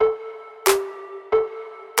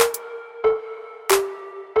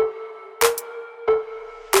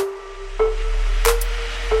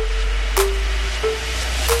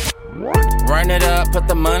up, put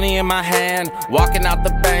the money in my hand. Walking out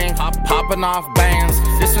the bank, popping off bands.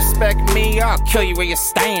 Disrespect me, I'll kill you where you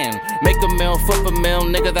stand. Make a meal, flip a meal,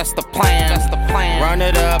 nigga, that's the plan. That's the plan. Run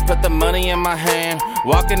it up, put the money in my hand.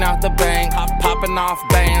 Walking out the bank, popping off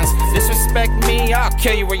bands. Disrespect me, I'll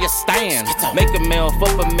kill you where you stand. Make a meal,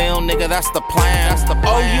 flip a meal, nigga, that's the plan. That's the plan.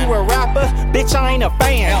 Oh, you a rapper? Bitch, I ain't a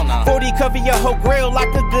fan. Hell no. 40 cover your whole grill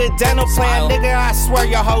like a good dental plan. Nigga, I swear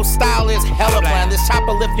your whole style is hella bland. This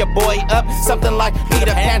chopper lift your boy up, something like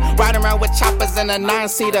Peter Pan. Riding around with choppers in a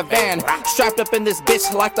 9-seater van. Strapped up in this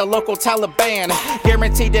bitch like the local Taliban.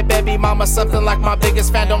 Guaranteed that baby mama something like my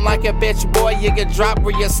biggest fan. Don't like a bitch, boy, you get dropped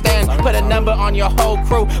where you stand. Put a number on your whole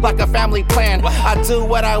crew like a family plan. I do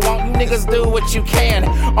what I want, you niggas do what you can.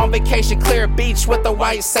 On vacation, clear beach with the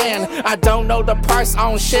white sand. I don't know the price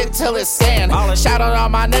on shit till it's sand. Shout out all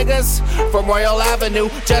my niggas from Royal Avenue.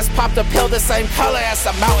 Just popped a pill the same color as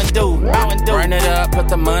a Mountain Dew. Mountain Dew. Burn it up, put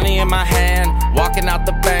the money in my hand. Walking out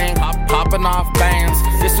the bank, popping off bands.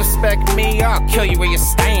 Disrespect me, I'll kill you where you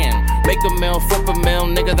stand. Make a meal, flip a meal,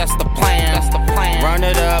 nigga, that's the plan. That's the plan. Run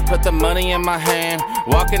it up, put the money in my hand.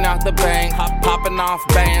 Walking out the bank, popping off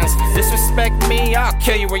bands. Disrespect me, I'll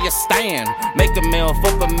kill you where you stand. Make a meal,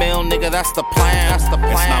 flip a meal, nigga, that's the plan. That's the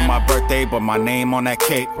plan. It's not my birthday, but my name on that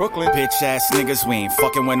cake. Brooklyn. Bitch ass niggas, we ain't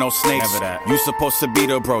fucking with no snakes. Never that. You supposed to be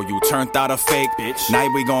the bro, you turned out a fake. Bitch. Night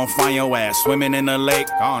we gon' find your ass swimming in the lake.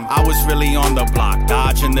 Gone. I was really on the block,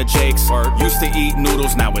 dodging the jakes. Word. Used to eat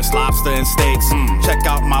noodles, now it's lobster and steaks. Check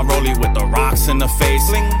out my rollie with the rocks in the face.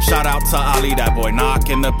 Shout out to Ali, that boy knock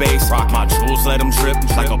in the bass. Rock my jewels, let them drip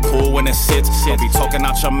like a pool when it sits. Don't be talking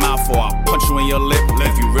out your mouth or I'll punch you in your lip.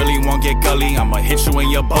 If you really won't get gully, I'ma hit you in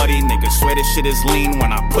your buddy. Niggas swear this shit is lean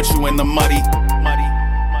when I put you in the muddy.